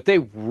 but they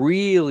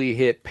really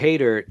hit pay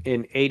dirt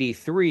in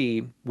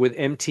 83 with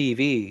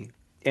MTV.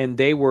 And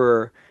they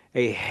were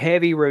a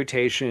heavy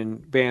rotation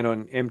band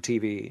on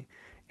MTV.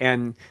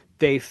 And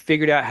they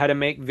figured out how to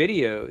make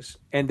videos,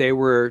 and they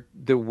were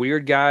the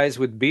weird guys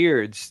with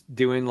beards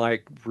doing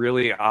like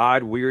really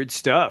odd, weird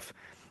stuff.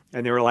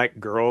 And there were like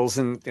girls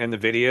in the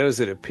videos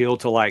that appealed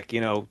to like,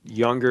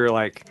 younger,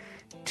 like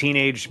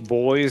teenage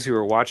boys who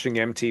were watching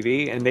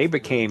MTV, and they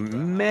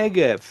became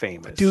mega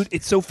famous. Dude,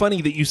 it's so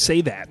funny that you say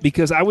that,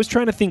 because I was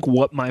trying to think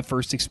what my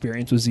first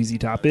experience with ZZ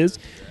Top is.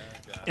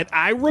 And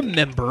I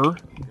remember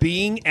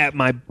being at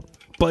my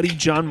buddy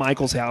John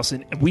Michael's house,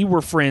 and we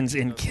were friends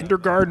in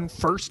kindergarten,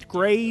 first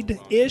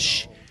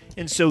grade-ish,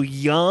 and so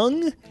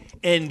young,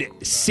 and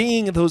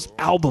seeing those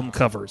album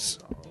covers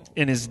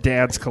in his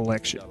dad's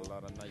collection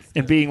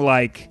and being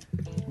like,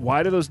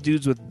 why do those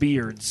dudes with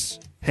beards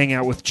hang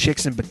out with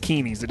chicks in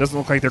bikinis? It doesn't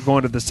look like they're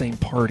going to the same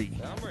party.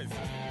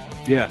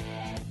 Yeah.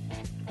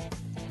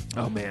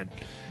 Oh, man.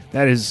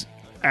 That is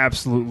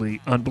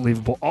absolutely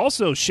unbelievable.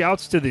 Also,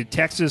 shouts to the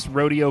Texas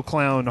Rodeo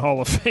Clown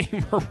Hall of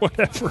Fame or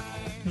whatever.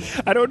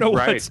 I don't know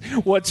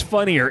what's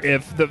funnier,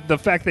 if the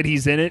fact that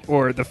he's in it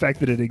or the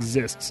fact that it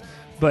exists.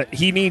 But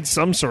he needs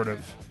some sort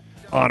of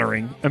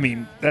honoring. I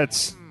mean,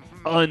 that's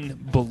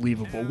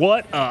unbelievable.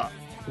 What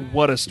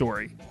a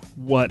story.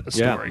 What a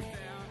story.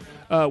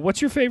 Yeah.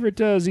 What's your favorite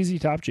ZZ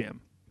Top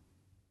jam?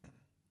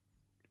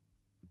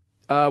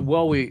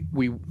 Well, we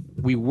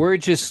were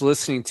just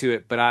listening to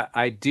it, but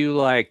I do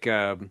like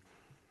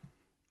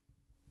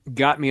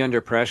Got Me Under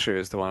Pressure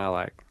is the one I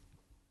like.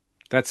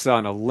 That's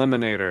on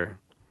Eliminator.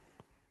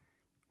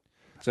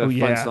 It's a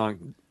fun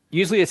song.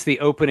 Usually it's the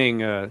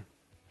opening of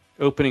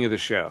the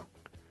show.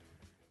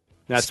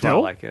 That's why I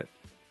like it.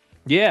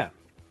 Yeah.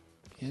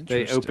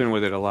 They open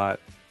with it a lot.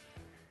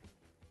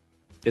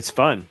 It's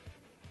fun.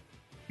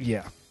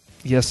 Yeah.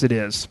 Yes, it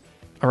is.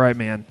 All right,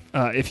 man.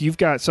 If you've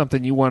got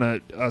something you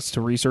want us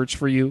to research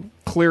for you,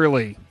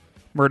 clearly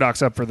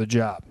Murdock's up for the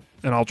job,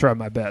 and I'll try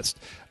my best.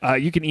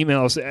 You can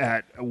email us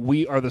at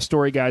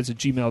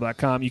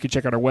wearethestoryguys@gmail.com. You can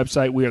check out our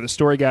website,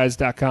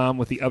 wearethestoryguys.com,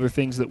 with the other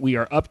things that we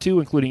are up to,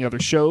 including other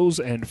shows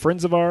and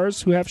friends of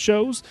ours who have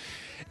shows.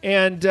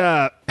 And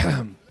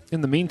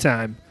in the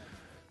meantime,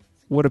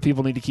 what do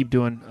people need to keep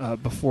doing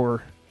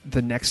before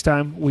the next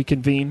time we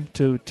convene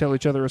to tell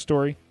each other a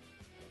story?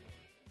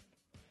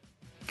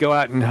 Go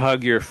out and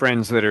hug your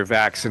friends that are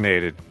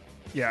vaccinated.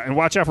 Yeah, and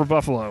watch out for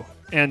buffalo,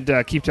 and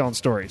keep telling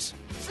stories.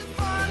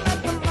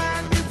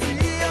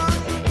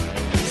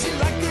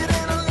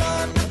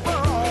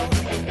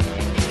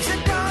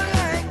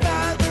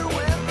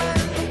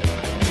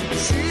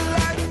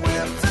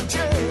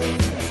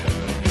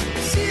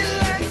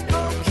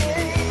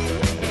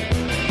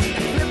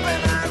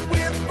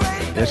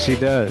 Yes, she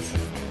does.